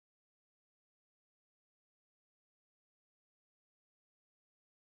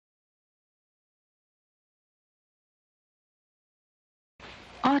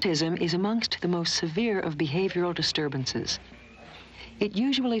Autism is amongst the most severe of behavioral disturbances. It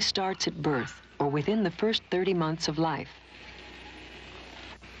usually starts at birth or within the first 30 months of life.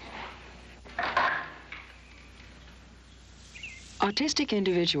 Autistic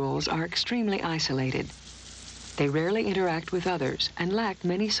individuals are extremely isolated. They rarely interact with others and lack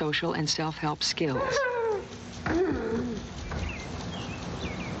many social and self-help skills.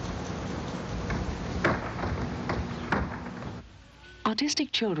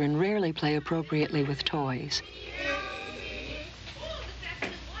 Autistic children rarely play appropriately with toys.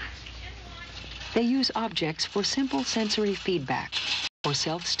 They use objects for simple sensory feedback or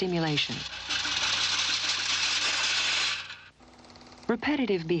self-stimulation.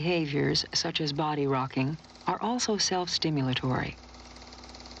 Repetitive behaviors, such as body rocking, are also self-stimulatory.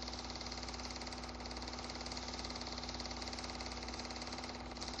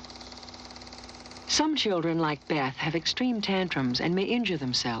 Some children, like Beth, have extreme tantrums and may injure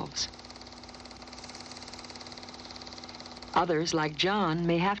themselves. Others, like John,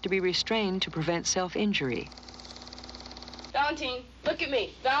 may have to be restrained to prevent self-injury. Valentine, look at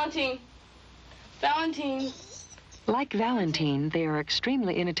me. Valentine. Valentine. Like Valentine, they are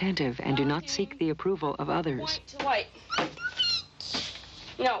extremely inattentive and do not seek the approval of others. Point to white.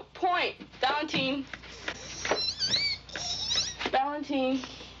 No, point. Valentine. Valentine.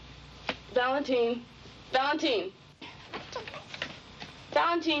 Valentine. Valentine.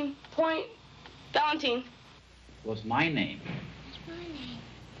 Valentine. Point. Valentine. What's my name? What's my name?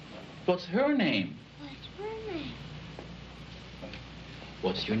 What's her name? What's her name?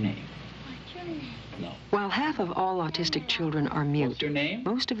 What's your name? What's your name? No. While half of all autistic children are mute, What's your name?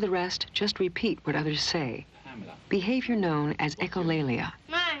 most of the rest just repeat what others say. Pamela. Behavior known as echolalia.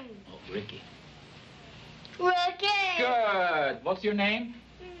 Mine. Oh, Ricky. Ricky. Good. What's your name?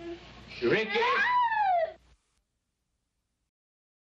 Ricky.